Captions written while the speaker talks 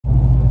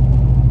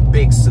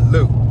big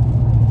salute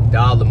to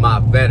all of my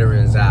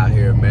veterans out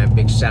here, man.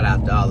 Big shout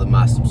out to all of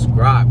my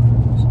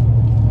subscribers.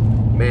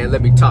 Man,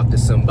 let me talk to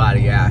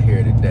somebody out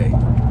here today.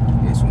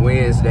 It's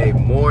Wednesday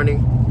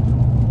morning,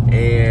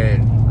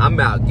 and I'm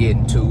out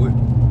getting to it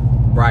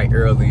bright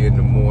early in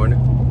the morning.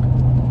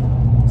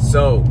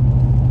 So,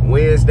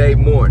 Wednesday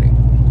morning.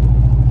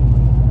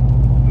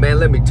 Man,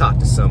 let me talk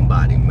to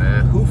somebody,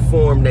 man. Who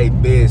formed a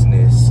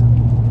business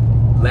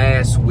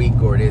last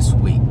week or this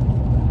week?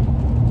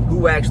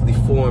 Who actually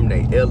formed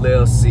a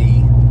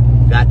LLC,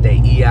 got their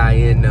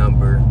EIN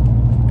number,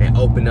 and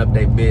opened up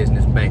their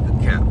business bank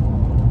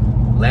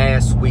account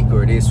last week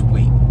or this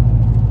week?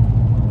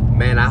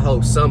 Man, I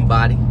hope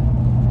somebody,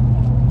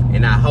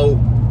 and I hope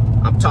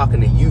I'm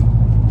talking to you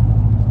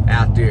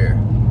out there,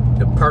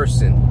 the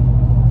person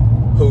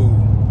who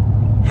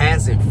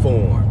hasn't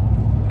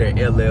formed their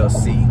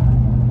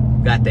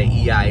LLC, got their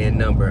EIN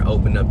number, and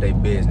opened up their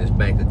business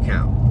bank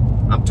account.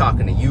 I'm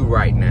talking to you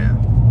right now.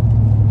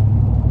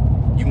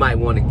 You might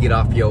want to get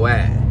off your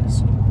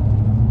ass.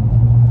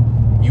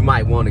 You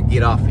might want to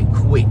get off it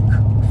quick,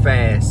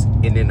 fast,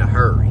 and in a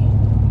hurry.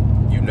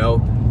 You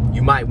know,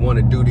 you might want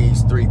to do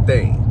these three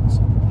things.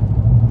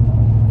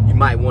 You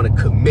might want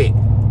to commit,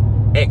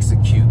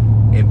 execute,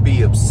 and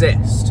be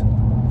obsessed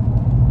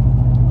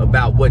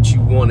about what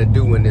you want to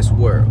do in this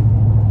world.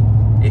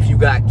 If you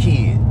got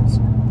kids,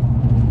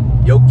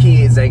 your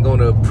kids ain't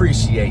gonna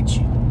appreciate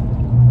you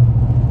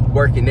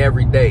working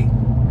every day,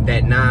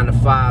 that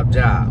 9-to-5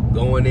 job,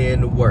 going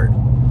in to work,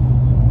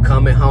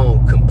 coming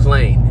home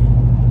complaining,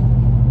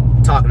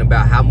 talking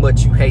about how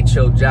much you hate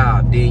your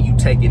job, then you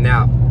taking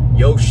out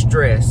your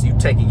stress, you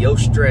taking your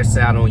stress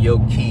out on your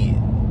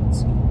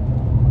kids.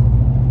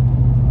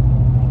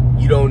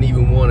 You don't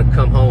even want to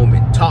come home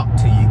and talk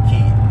to your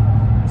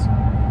kids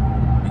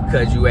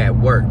because you at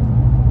work.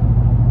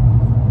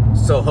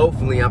 So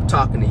hopefully I'm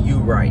talking to you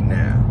right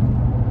now.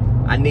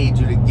 I need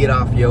you to get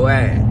off your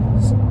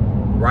ass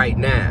right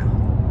now.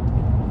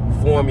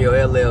 Form your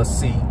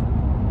LLC.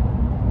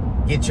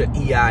 Get your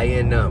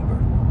EIN number.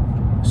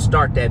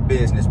 Start that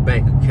business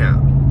bank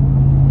account.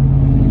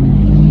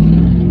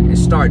 And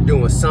start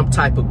doing some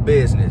type of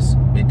business.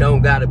 It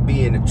don't gotta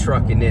be in the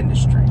trucking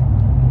industry.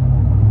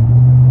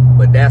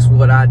 But that's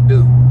what I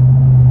do.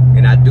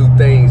 And I do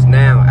things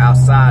now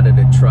outside of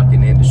the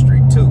trucking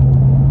industry too.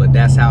 But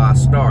that's how I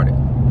started.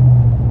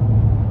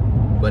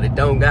 But it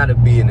don't gotta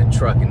be in the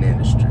trucking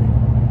industry.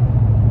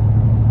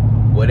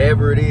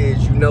 Whatever it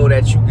is you know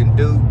that you can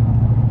do,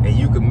 and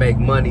you can make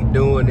money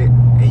doing it,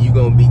 and you're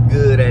gonna be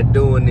good at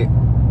doing it,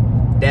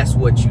 that's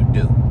what you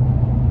do.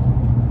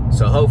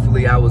 So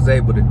hopefully I was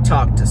able to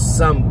talk to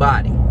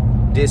somebody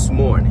this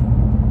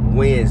morning,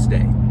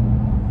 Wednesday.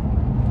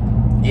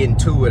 Getting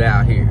to it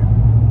out here.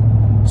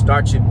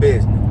 Start your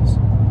business.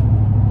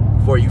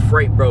 For you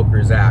freight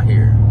brokers out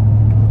here,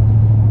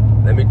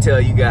 let me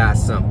tell you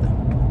guys something.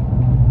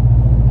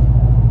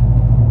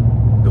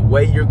 The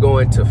way you're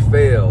going to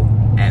fail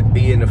at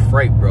being a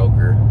freight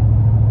broker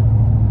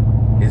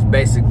is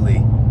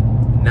basically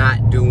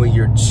not doing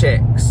your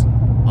checks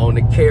on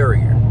the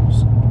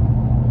carriers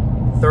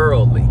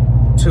thoroughly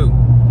too,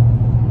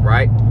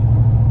 right?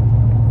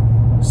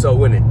 So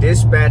when a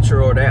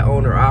dispatcher or that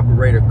owner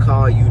operator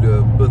call you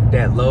to book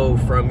that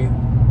load from you,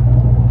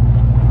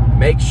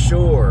 make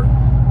sure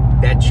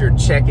that you're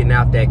checking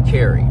out that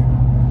carrier.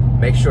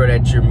 Make sure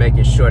that you're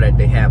making sure that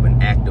they have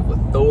an active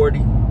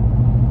authority,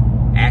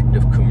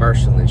 active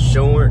commercial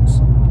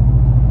insurance,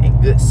 and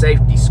good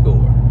safety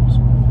scores.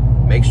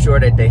 Make sure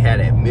that they had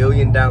a $1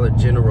 million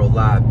general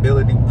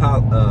liability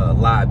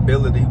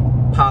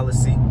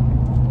policy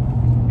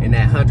and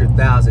that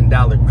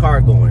 $100,000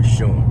 cargo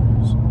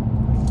insurance.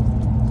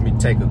 Let me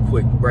take a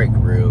quick break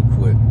real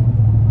quick.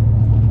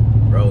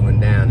 Rolling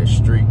down the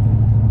street.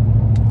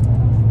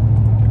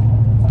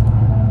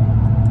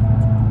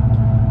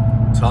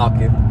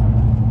 Talking.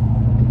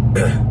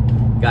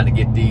 Got to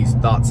get these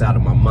thoughts out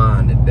of my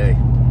mind today.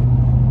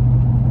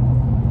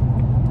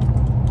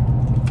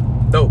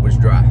 Throat was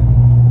dry.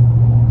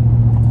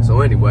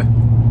 So anyway,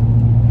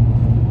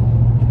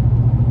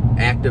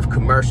 active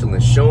commercial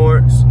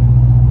insurance,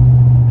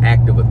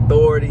 active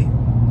authority,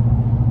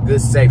 good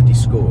safety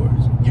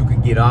scores. You can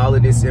get all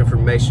of this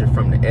information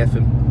from the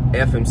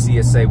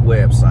FMCSA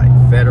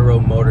website, Federal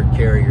Motor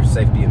Carrier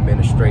Safety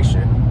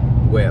Administration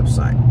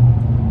website.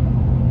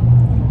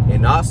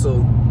 And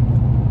also,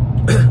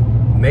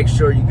 make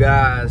sure you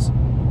guys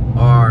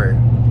are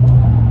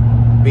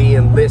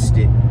being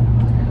listed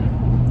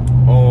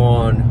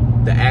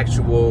on the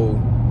actual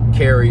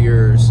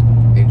carrier's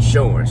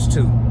insurance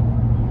too,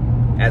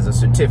 as a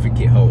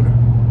certificate holder.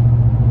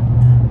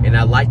 And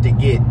I like to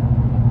get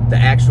the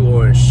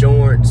actual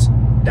insurance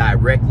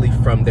directly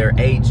from their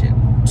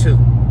agent too,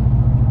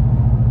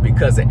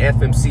 because the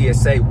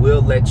FMCSA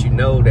will let you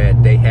know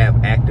that they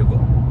have active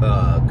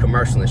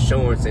commercial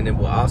insurance, and it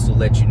will also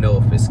let you know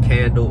if it's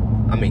canceled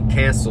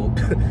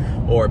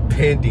or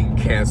pending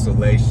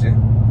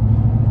cancellation.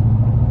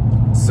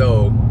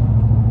 So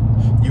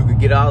you can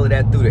get all of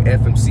that through the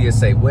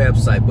FMCSA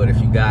website, but if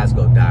you guys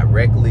go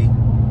directly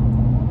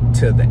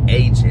to the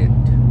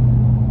agent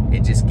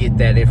and just get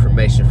that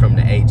information from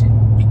the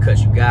agent,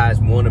 because you guys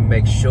want to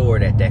make sure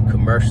that that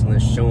commercial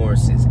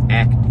insurance is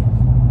active.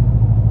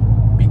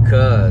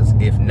 Because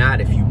if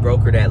not, if you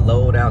broker that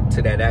load out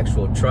to that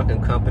actual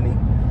trucking company,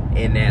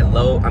 and that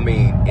load,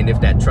 and if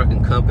that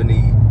trucking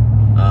company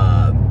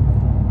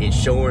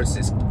insurance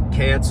is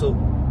canceled,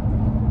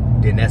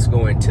 then that's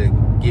going to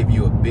give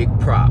you a big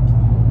problem,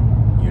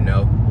 you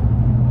know.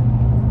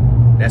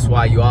 That's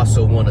why you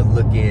also want to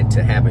look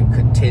into having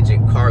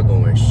contingent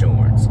cargo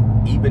insurance,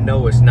 even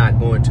though it's not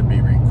going to be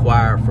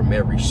required from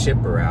every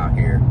shipper out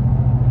here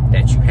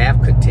that you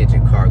have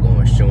contingent cargo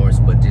insurance.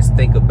 But just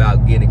think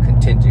about getting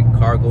contingent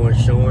cargo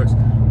insurance,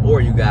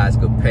 or you guys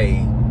could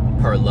pay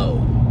per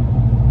load.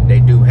 They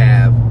do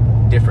have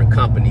different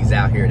companies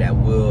out here that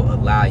will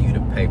allow you to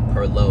pay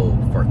per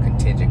load for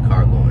contingent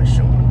cargo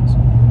insurance.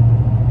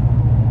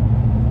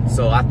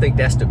 So I think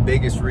that's the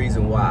biggest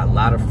reason why a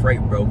lot of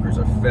freight brokers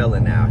are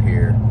failing out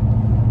here,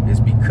 is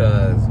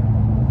because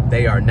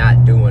they are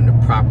not doing the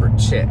proper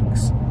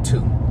checks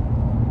too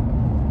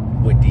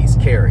with these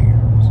carriers.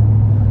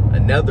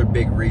 Another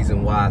big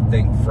reason why I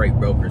think freight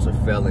brokers are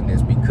failing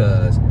is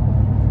because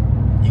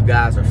you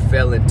guys are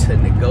failing to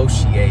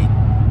negotiate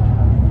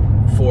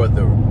for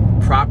the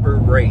proper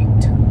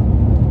rate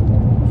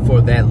for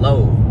that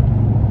load.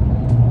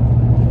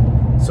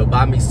 So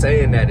by me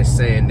saying that, it's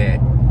saying that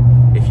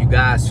if you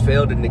guys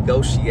fail to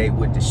negotiate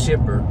with the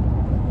shipper,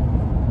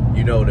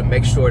 you know, to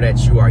make sure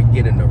that you are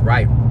getting the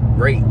right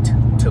rate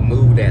to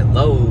move that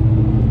load,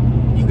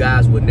 you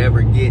guys would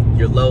never get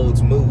your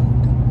loads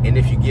moved. And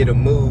if you get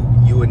them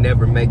moved, you would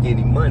never make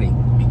any money,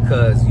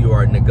 because you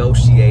are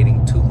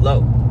negotiating too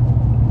low.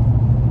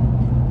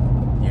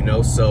 You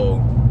know,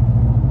 so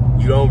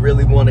you don't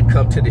really want to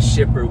come to the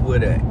shipper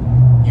with a,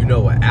 you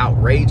know, an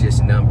outrageous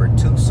number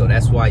too. So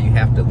that's why you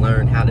have to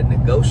learn how to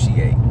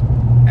negotiate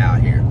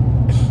out here.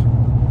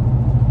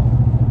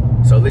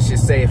 So let's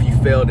just say if you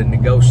fail to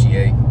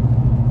negotiate,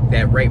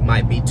 that rate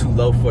might be too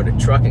low for the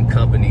trucking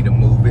company to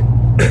move it.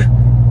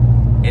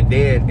 And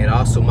then it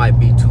also might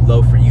be too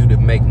low for you to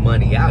make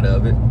money out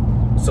of it.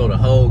 So the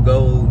whole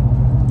goal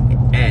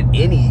at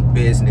any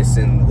business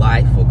in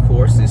life, of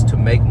course, is to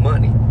make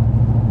money.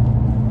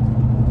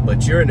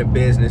 But you're in the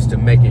business to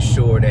making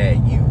sure that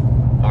you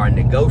are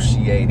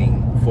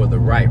negotiating for the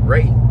right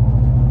rate,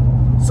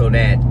 so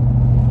that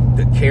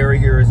the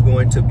carrier is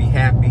going to be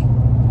happy,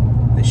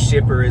 the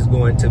shipper is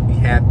going to be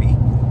happy,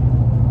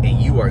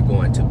 and you are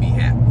going to be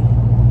happy,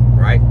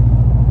 right?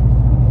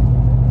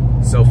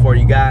 So for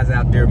you guys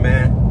out there,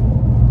 man,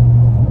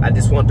 I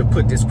just want to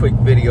put this quick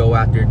video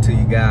out there to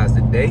you guys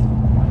today.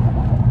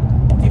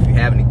 If you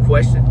have any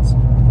questions,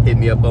 hit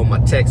me up on my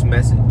text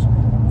message,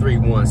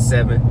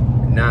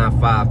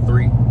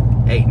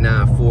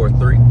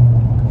 317-953-8943.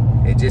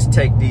 And just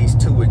take these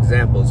two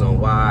examples on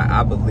why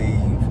I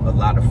believe a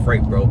lot of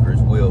freight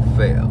brokers will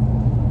fail,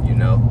 you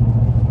know,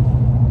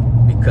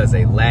 because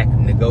they lack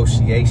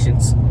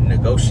negotiating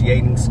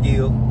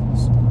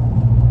skills,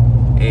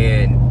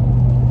 and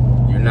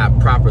you're not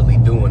properly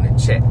doing the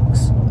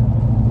checks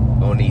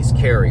on these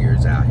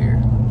carriers out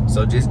here.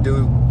 So just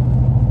do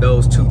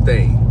those two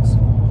things,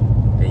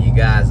 and you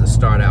guys will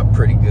start out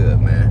pretty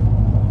good, man.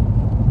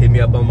 Hit me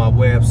up on my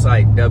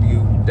website,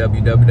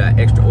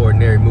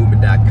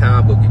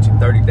 www.extraordinarymovement.com. Go get your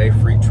 30-day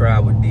free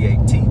trial with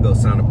DAT. Go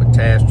sign up with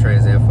TAFS,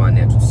 Trans-Am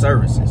Financial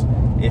Services.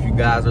 If you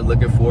guys are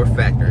looking for a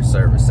factoring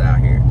service out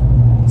here,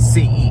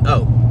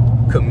 CEO,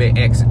 commit,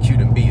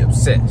 execute, and be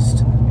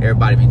obsessed.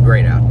 Everybody be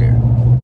great out there.